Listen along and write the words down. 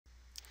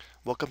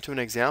Welcome to an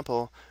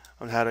example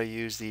on how to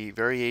use the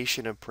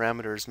variation of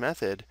parameters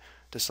method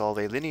to solve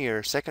a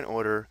linear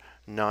second-order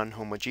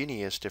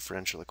non-homogeneous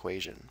differential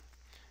equation.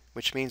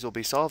 Which means we'll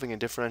be solving a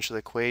differential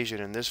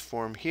equation in this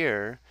form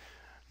here.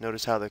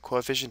 Notice how the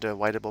coefficient of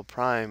y double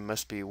prime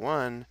must be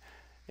 1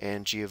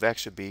 and g of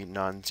x would be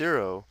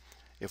non-zero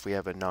if we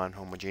have a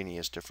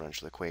non-homogeneous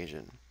differential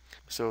equation.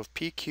 So if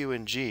p, q,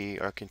 and g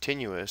are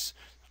continuous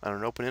on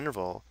an open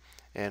interval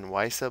and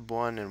y sub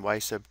 1 and y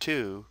sub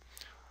 2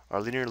 are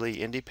linearly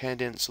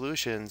independent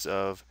solutions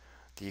of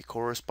the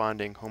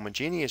corresponding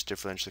homogeneous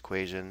differential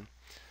equation,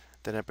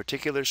 then a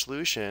particular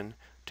solution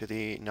to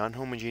the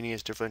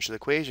non-homogeneous differential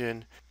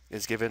equation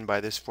is given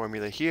by this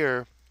formula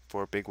here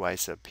for big Y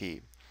sub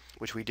p,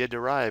 which we did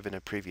derive in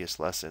a previous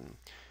lesson,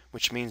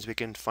 which means we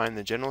can find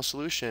the general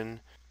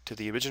solution to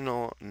the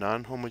original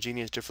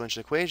non-homogeneous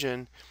differential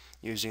equation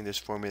using this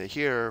formula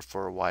here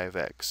for y of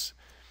x,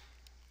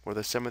 where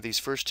the sum of these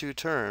first two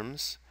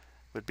terms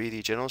would be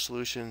the general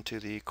solution to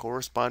the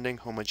corresponding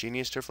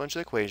homogeneous differential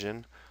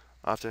equation,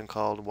 often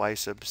called y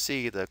sub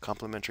c, the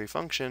complementary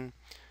function,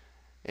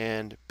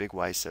 and big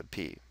Y sub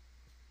p.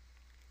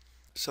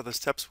 So the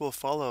steps we'll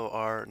follow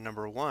are: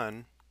 number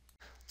 1,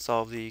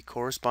 solve the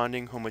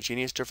corresponding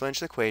homogeneous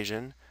differential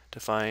equation to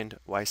find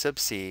y sub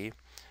c,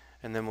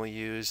 and then we'll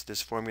use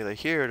this formula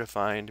here to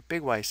find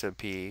big Y sub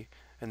p,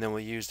 and then we'll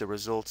use the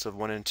results of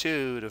 1 and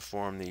 2 to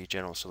form the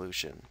general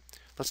solution.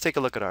 Let's take a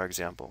look at our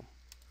example.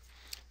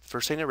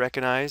 First thing to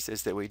recognize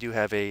is that we do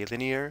have a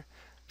linear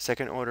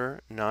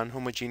second-order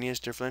non-homogeneous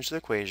differential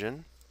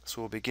equation.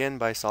 So we'll begin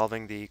by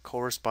solving the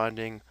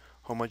corresponding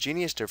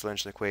homogeneous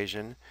differential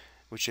equation,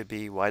 which would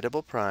be y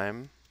double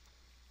prime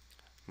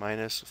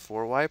minus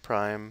 4y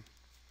prime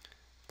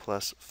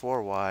plus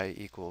 4y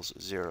equals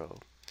 0.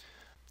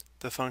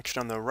 The function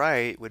on the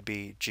right would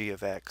be g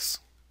of x.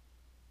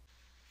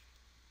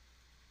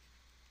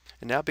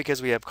 And now,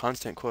 because we have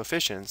constant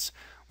coefficients,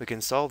 we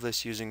can solve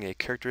this using a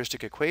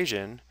characteristic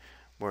equation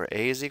where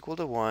a is equal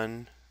to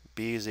 1,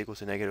 b is equal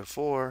to negative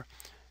 4,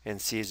 and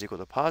c is equal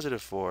to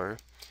positive 4,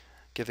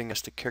 giving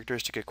us the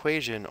characteristic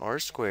equation r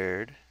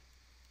squared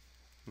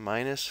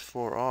minus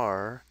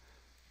 4r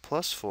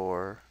plus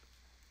 4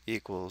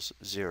 equals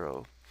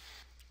 0.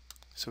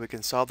 So we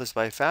can solve this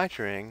by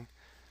factoring,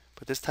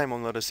 but this time we'll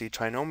notice the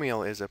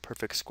trinomial is a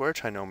perfect square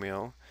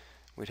trinomial.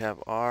 We'd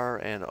have r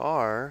and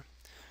r.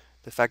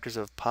 The factors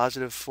of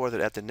positive 4 that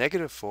add to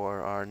negative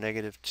 4 are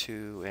negative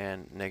 2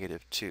 and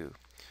negative 2.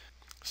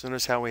 So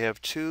notice how we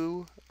have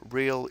two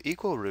real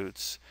equal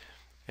roots,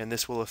 and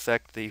this will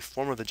affect the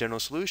form of the general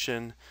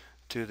solution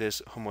to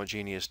this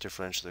homogeneous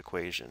differential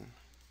equation.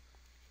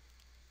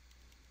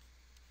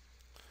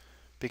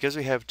 Because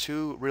we have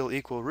two real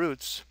equal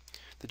roots,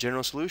 the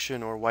general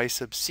solution, or y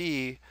sub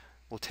c,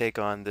 will take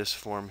on this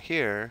form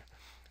here.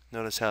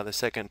 Notice how the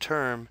second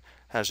term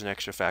has an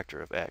extra factor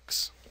of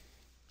x.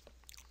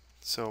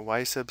 So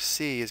y sub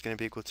c is going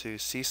to be equal to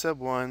c sub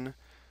 1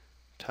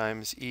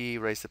 times e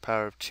raised to the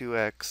power of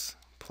 2x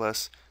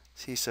plus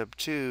c sub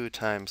 2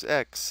 times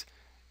x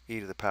e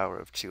to the power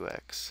of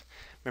 2x.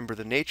 Remember,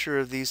 the nature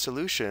of these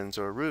solutions,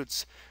 or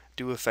roots,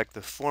 do affect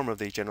the form of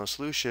the general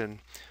solution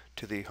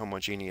to the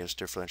homogeneous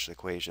differential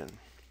equation.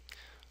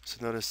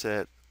 So notice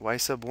that y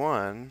sub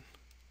 1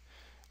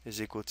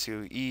 is equal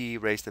to e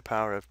raised to the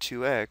power of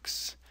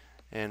 2x,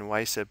 and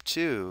y sub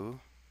 2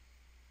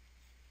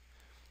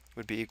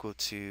 would be equal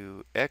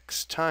to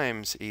x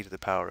times e to the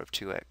power of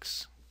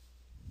 2x.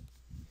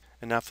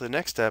 And now for the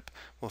next step,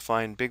 we'll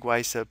find big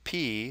Y sub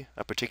p,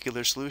 a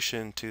particular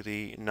solution to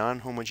the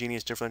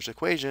non-homogeneous differential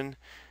equation,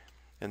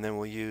 and then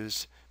we'll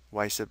use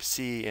y sub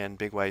c and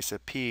big Y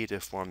sub p to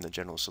form the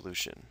general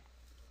solution.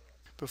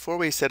 Before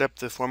we set up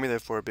the formula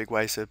for big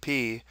Y sub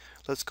p,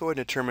 let's go and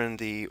determine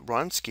the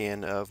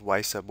wronskian of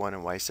y sub 1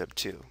 and y sub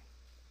 2.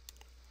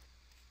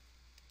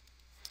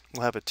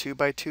 We'll have a 2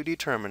 by 2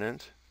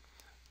 determinant,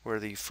 where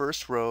the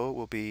first row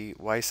will be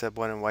y sub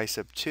 1 and y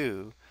sub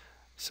 2,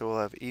 so we'll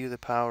have e to the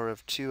power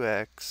of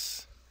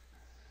 2x,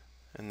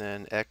 and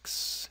then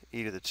x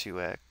e to the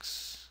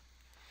 2x.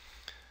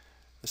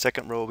 The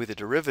second row will be the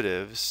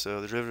derivatives, so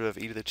the derivative of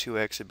e to the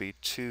 2x would be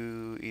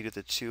 2 e to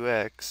the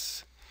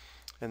 2x,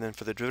 and then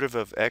for the derivative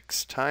of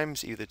x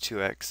times e to the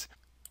 2x,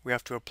 we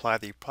have to apply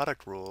the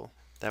product rule.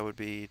 That would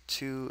be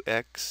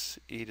 2x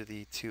e to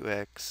the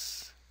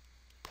 2x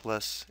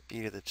plus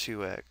e to the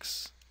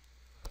 2x.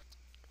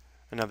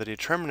 And now the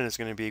determinant is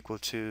going to be equal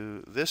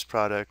to this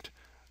product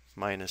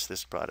minus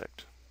this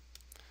product.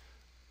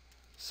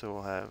 So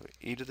we'll have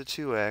e to the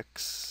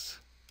 2x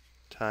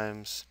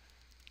times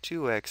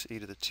 2x e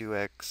to the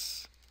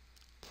 2x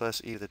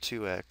plus e to the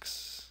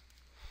 2x,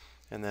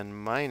 and then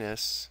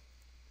minus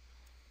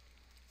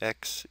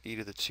x e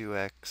to the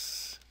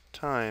 2x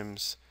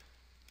times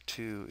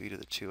 2 e to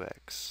the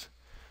 2x.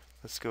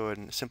 Let's go ahead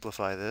and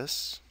simplify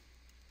this.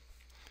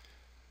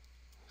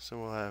 So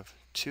we'll have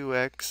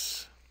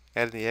 2x,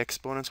 adding the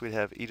exponents, we'd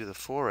have e to the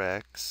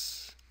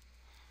 4x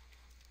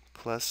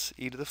plus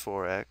e to the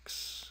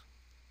 4x,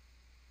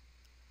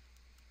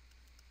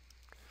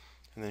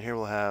 and then here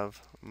we'll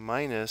have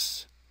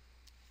minus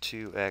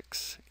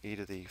 2x e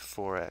to the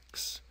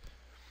 4x.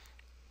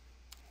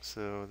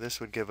 So this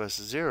would give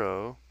us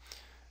 0,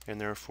 and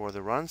therefore the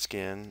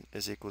wronskian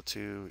is equal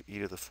to e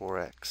to the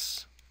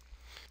 4x.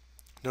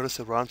 Notice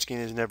the wronskian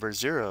is never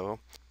 0,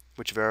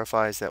 which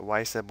verifies that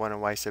y sub 1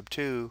 and y sub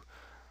 2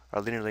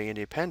 are linearly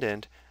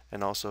independent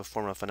and also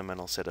form a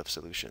fundamental set of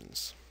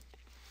solutions.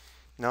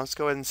 Now let's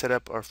go ahead and set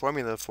up our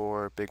formula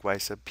for big Y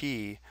sub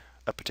p,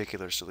 a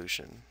particular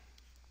solution.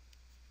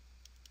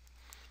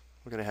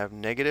 We're going to have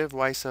negative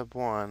y sub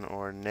 1,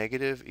 or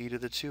negative e to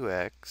the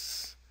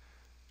 2x,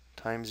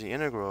 times the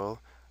integral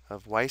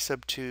of y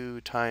sub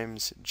 2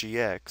 times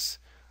gx.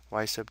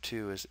 Y sub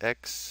 2 is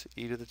x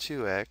e to the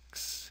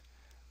 2x.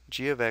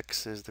 G of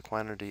x is the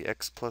quantity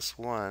x plus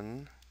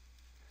 1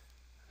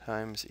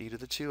 times e to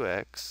the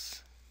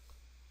 2x,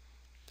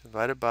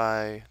 divided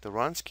by the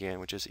wronskian,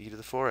 which is e to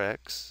the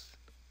 4x.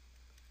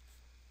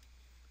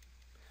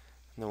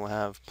 And then we'll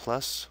have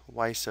plus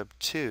y sub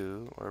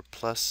 2, or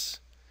plus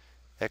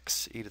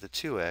x e to the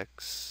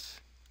 2x,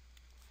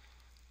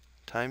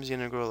 times the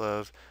integral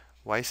of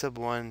y sub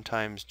 1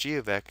 times g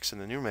of x in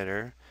the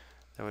numerator.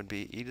 That would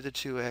be e to the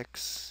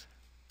 2x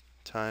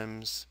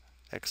times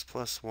x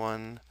plus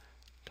 1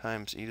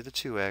 times e to the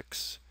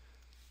 2x,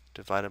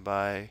 divided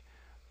by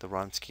the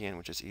wronskian,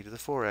 which is e to the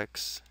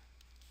 4x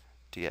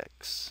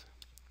dx.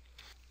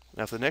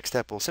 Now for the next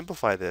step, we'll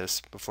simplify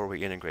this before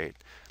we integrate.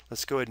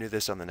 Let's go ahead and do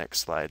this on the next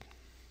slide.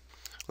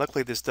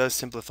 Luckily, this does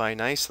simplify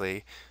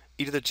nicely.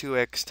 E to the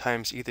 2x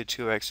times e to the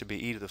 2x would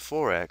be e to the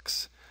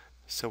 4x.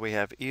 So we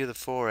have e to the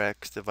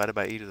 4x divided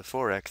by e to the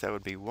 4x. That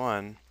would be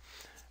 1.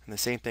 And the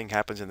same thing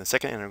happens in the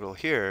second integral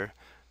here.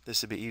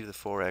 This would be e to the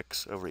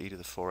 4x over e to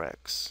the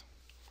 4x.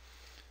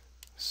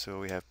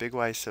 So we have big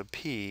Y sub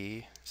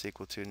p is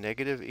equal to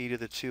negative e to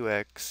the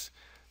 2x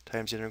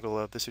times the integral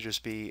of, this would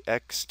just be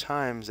x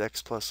times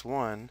x plus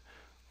 1,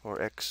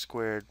 or x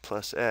squared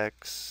plus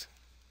x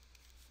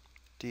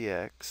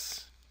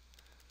dx,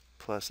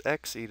 plus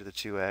x e to the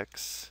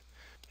 2x,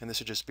 and this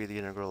would just be the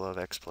integral of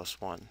x plus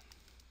 1.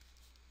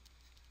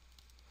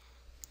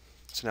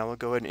 So now we'll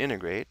go ahead and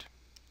integrate.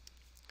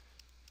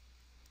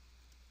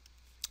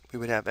 We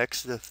would have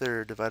x to the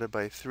third divided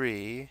by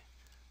 3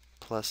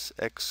 plus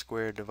x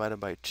squared divided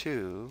by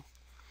 2,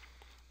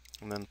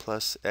 and then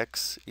plus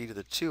x e to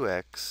the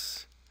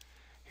 2x.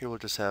 Here we'll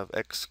just have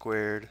x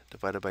squared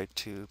divided by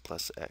 2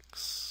 plus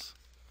x.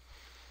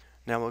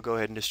 Now we'll go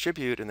ahead and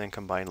distribute and then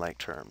combine like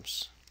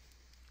terms.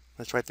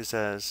 Let's write this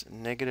as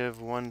negative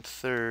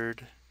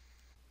 1/3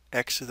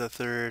 x to the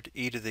third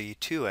e to the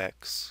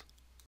 2x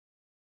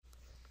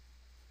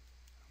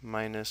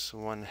minus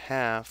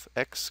 1/2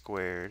 x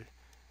squared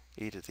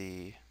e to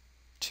the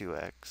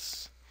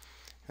 2x.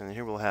 And then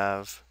here we'll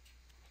have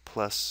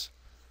plus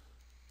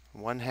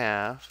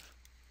 1/2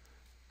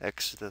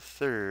 x to the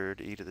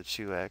third e to the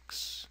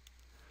 2x,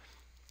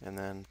 and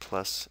then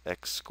plus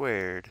x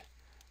squared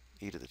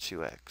e to the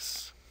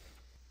 2x.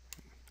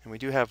 And we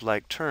do have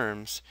like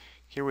terms.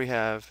 Here we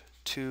have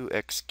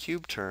 2x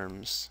cubed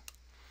terms,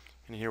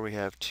 and here we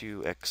have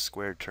 2x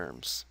squared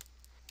terms.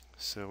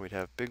 So we'd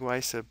have big Y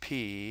sub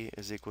p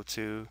is equal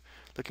to,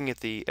 looking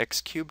at the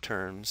x cubed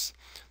terms,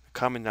 the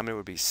common denominator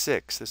would be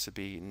 6. This would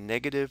be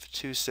negative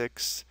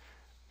 2/6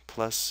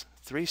 plus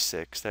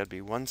 3/6. That would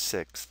be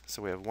 1/6.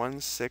 So we have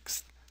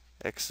 1/6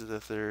 x to the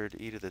third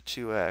e to the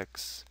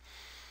 2x.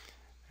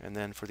 And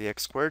then for the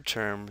x squared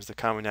terms, the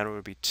common denominator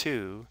would be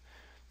 2.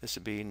 This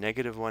would be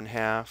negative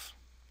 1/2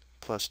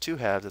 plus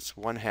 2/2. That's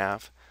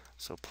 1/2.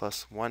 So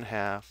plus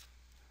 1/2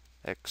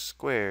 x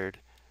squared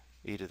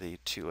e to the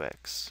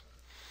 2x.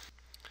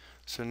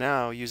 So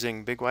now,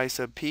 using big Y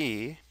sub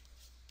p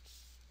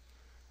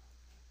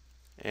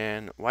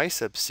and y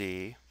sub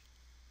c,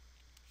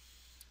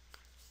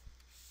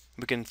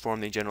 we can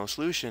form the general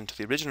solution to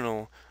the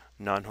original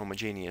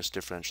non-homogeneous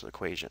differential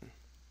equation.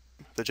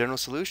 The general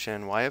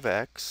solution, y of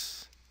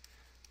x,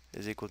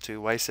 is equal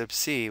to y sub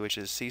c, which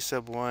is c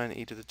sub 1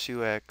 e to the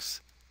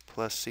 2x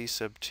plus c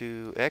sub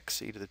 2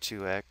 x e to the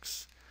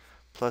 2x,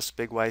 plus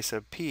big Y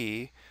sub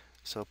p,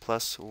 so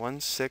plus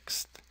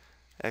 1/6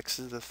 x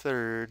to the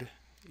third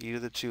e to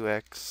the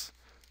 2x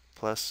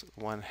plus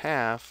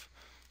 1/2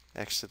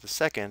 x to the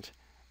second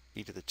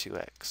e to the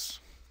 2x.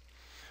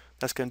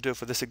 That's going to do it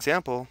for this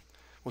example.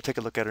 We'll take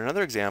a look at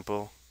another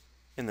example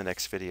in the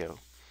next video.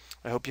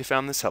 I hope you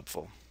found this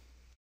helpful.